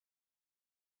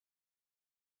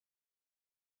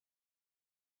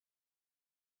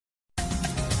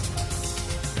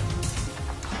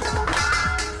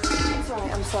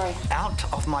Sorry.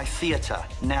 Out of my theatre,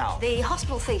 now. The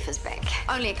hospital thief is back.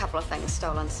 Only a couple of things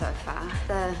stolen so far.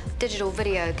 The digital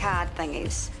video card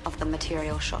thingies of the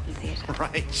material shot in theatre.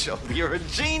 Rachel, you're a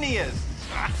genius!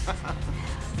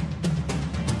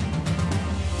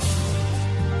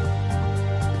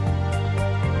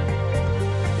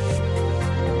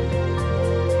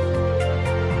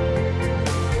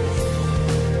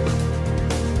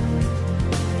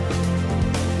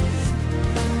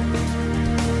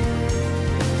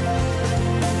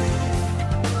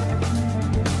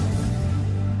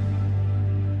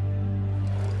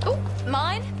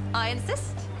 Mine, I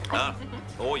insist.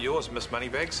 All yours, Miss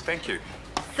Moneybags. Thank you.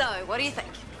 So, what do you think?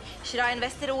 Should I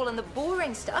invest it all in the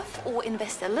boring stuff or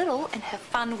invest a little and have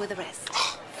fun with the rest?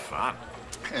 Fun.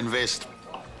 Invest.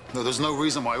 No, there's no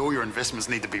reason why all your investments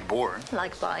need to be boring.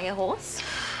 Like buying a horse?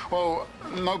 Well,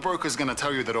 no broker's going to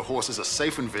tell you that a horse is a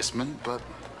safe investment, but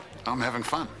I'm having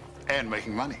fun and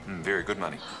making money. Very good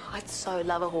money. I'd so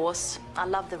love a horse. I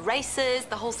love the races,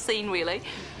 the whole scene, really.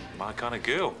 My kind of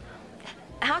girl.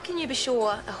 How can you be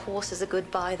sure a horse is a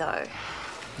good buy, though?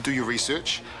 Do your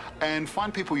research and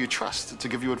find people you trust to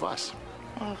give you advice.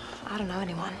 Oh, I don't know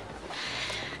anyone.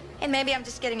 And maybe I'm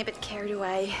just getting a bit carried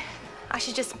away. I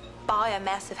should just buy a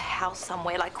massive house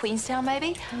somewhere, like Queenstown,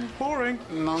 maybe? Boring.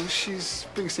 No, she's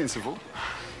being sensible.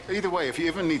 Either way, if you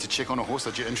ever need to check on a horse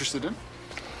that you're interested in,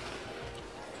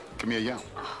 give me a yell.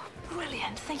 Oh,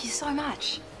 brilliant. Thank you so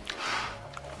much.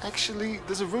 Actually,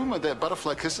 there's a rumor that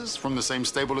Butterfly Kisses from the same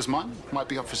stable as mine might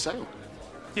be up for sale.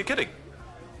 You're kidding.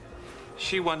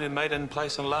 She won her maiden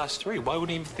place in the last 3. Why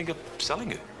wouldn't you even think of selling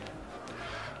her?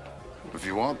 If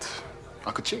you want,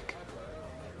 I could check.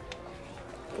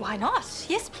 Why not?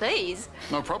 Yes, please.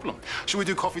 No problem. Should we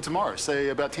do coffee tomorrow, say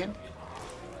about 10?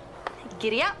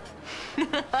 Giddy up.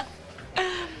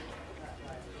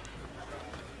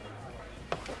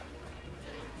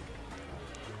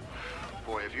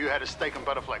 Boy, if you had a stake in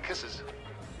Butterfly Kisses,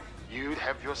 you'd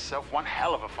have yourself one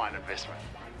hell of a fine investment.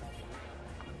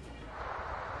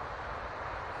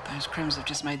 Those crims have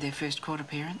just made their first court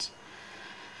appearance.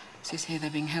 Says here they're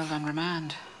being held on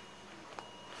remand.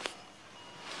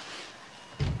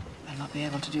 They'll not be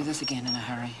able to do this again in a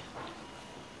hurry.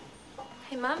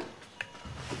 Hey, Mum.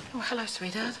 Oh, hello,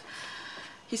 sweetheart.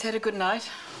 He's had a good night.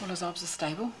 All his obs are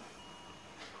stable.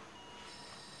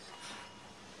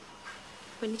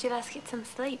 When did you last get some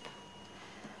sleep?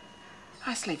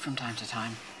 I sleep from time to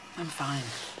time. I'm fine.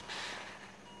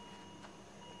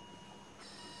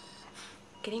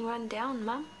 Getting run down,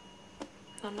 Mum.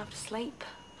 Not enough to sleep,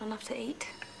 not enough to eat.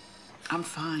 I'm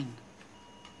fine.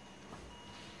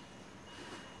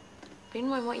 Ben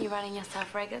won't want you running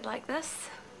yourself ragged like this.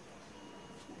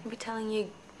 He'll be telling you,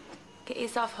 get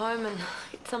yourself home and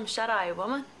get some shut-eye,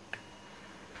 woman.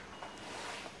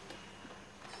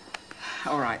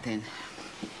 All right, then.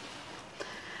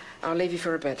 I'll leave you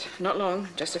for a bit. Not long,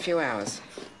 just a few hours.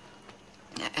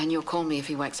 And you'll call me if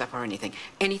he wakes up or anything.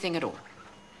 Anything at all.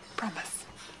 Promise.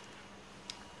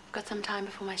 Got some time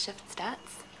before my shift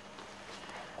starts.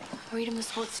 I'll read him the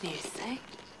sports news, eh?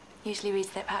 Usually reads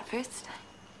that part first.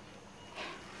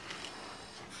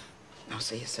 I'll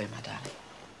see you soon, my darling.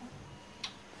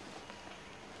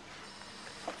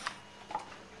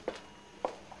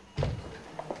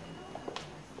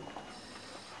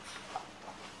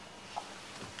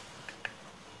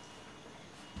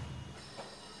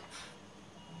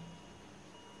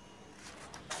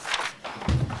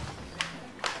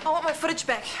 I want my footage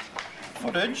back.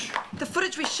 Footage? The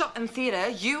footage we shot in theatre,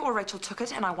 you or Rachel took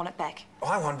it, and I want it back.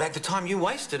 I want back the time you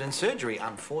wasted in surgery,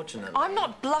 unfortunately. I'm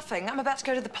not bluffing. I'm about to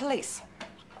go to the police.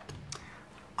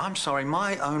 I'm sorry,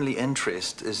 my only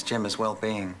interest is Gemma's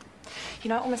well-being. You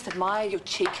know, I almost admire your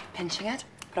cheek pinching it,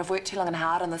 but I've worked too long and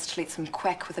hard on this to let some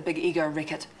quack with a big ego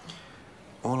wreck it.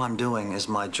 All I'm doing is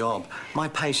my job. My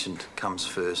patient comes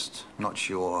first, not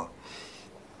your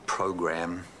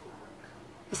program.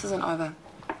 This isn't over.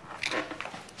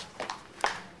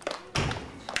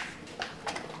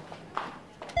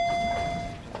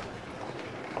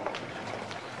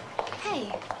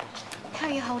 Hey, how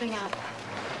are you holding up?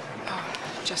 Oh,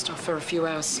 just off for a few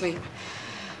hours' sleep.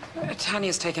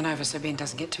 Tanya's taken over so Ben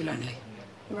doesn't get too lonely.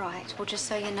 Right, well, just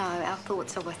so you know, our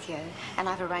thoughts are with you, and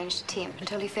I've arranged a temp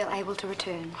until you feel able to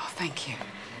return. Oh, thank you.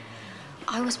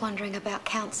 I was wondering about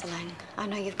counselling. I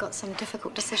know you've got some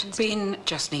difficult decisions Ben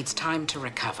just needs time to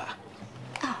recover.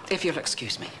 Oh. If you'll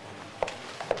excuse me.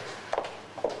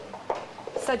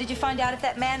 So did you find out if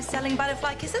that man's selling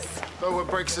butterfly kisses? Though what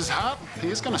breaks his heart, he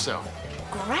is going to sell.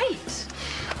 Great.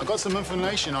 I got some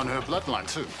information on her bloodline,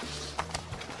 too.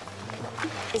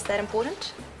 Is that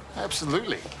important?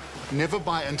 Absolutely. Never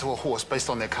buy into a horse based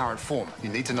on their current form. You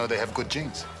need to know they have good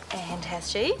genes. And has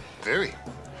she? Very.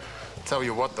 Tell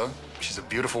you what, though, she's a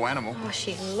beautiful animal. Oh,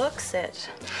 she looks it.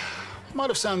 Might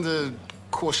have sounded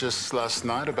cautious last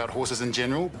night about horses in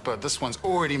general, but this one's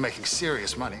already making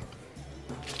serious money.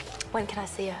 When can I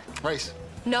see her? Race,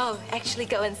 No, actually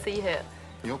go and see her.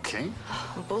 you're king?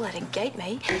 Oh, bull at a gate,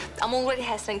 me. I'm already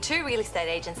hassling 2 real estate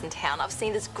agents in town. I've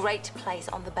seen this great place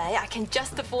on the bay. I can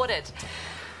just afford it.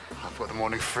 I've got the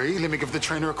morning free. Let me give the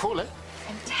trainer a call, eh?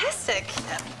 Fantastic.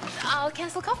 I'll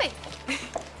cancel coffee.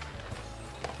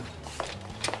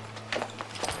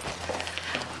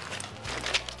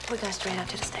 We're going straight up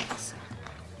to the stables.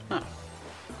 Oh.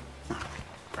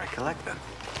 Recollect then.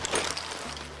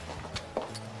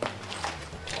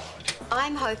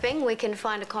 I'm hoping we can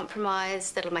find a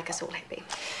compromise that'll make us all happy.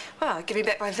 Well, give me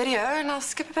back my video and I'll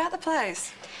skip about the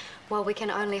place. Well, we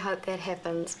can only hope that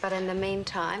happens, but in the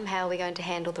meantime, how are we going to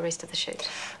handle the rest of the shoot?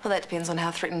 Well, that depends on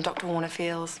how threatened Dr. Warner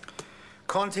feels.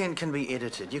 Content can be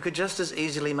edited. You could just as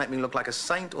easily make me look like a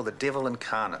saint or the devil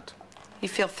incarnate. You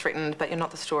feel threatened, but you're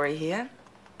not the story here.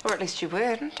 Or at least you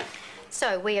weren't.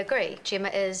 So, we agree, Gemma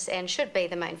is and should be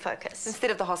the main focus.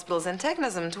 Instead of the hospital's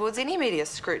antagonism towards any media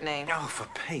scrutiny. Oh, for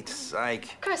Pete's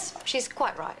sake. Chris, she's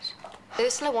quite right.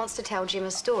 Ursula wants to tell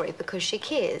Gemma's story because she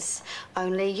cares.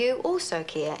 Only you also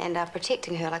care and are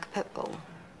protecting her like a pit bull.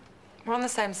 We're on the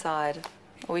same side.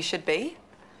 Or we should be.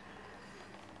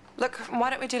 Look, why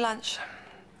don't we do lunch?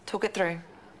 Talk it through.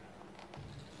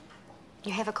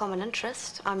 You have a common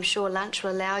interest. I'm sure lunch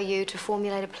will allow you to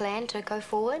formulate a plan to go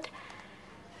forward.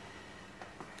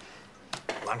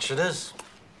 Lunch it is.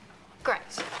 Great.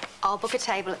 I'll book a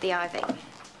table at the Ivy.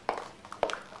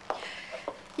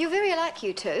 You're very alike,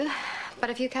 you two. But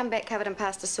if you come back covered in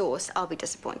pasta sauce, I'll be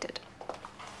disappointed.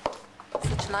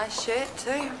 Such a nice shirt,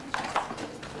 too.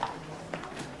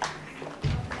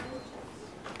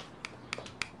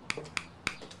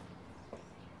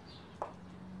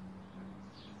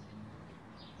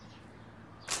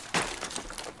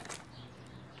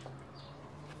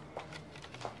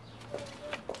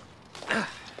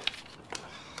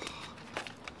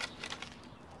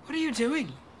 What are you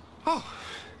doing? Oh,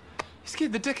 you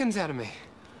scared the dickens out of me.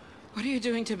 What are you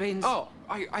doing to Beans? Oh,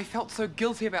 I felt so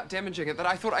guilty about damaging it that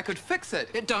I thought I could fix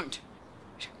it. Don't.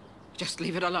 Just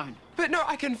leave it alone. But no,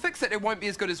 I can fix it. It won't be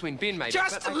as good as when Ben made it.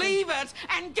 Just but leave it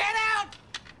and get out!